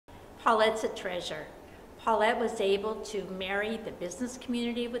Paulette's a treasure. Paulette was able to marry the business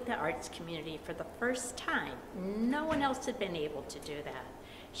community with the arts community for the first time. No one else had been able to do that.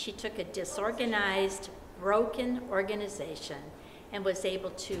 She took a disorganized, broken organization and was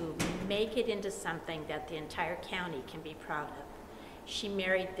able to make it into something that the entire county can be proud of. She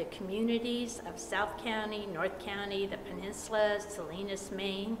married the communities of South County, North County, the Peninsula, Salinas,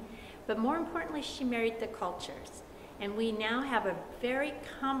 Maine, but more importantly, she married the cultures. And we now have a very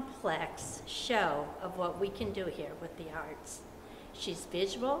complex show of what we can do here with the arts. She's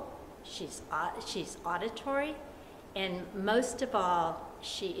visual, she's auditory, and most of all,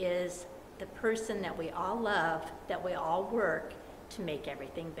 she is the person that we all love, that we all work to make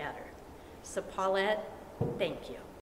everything better. So Paulette, thank you.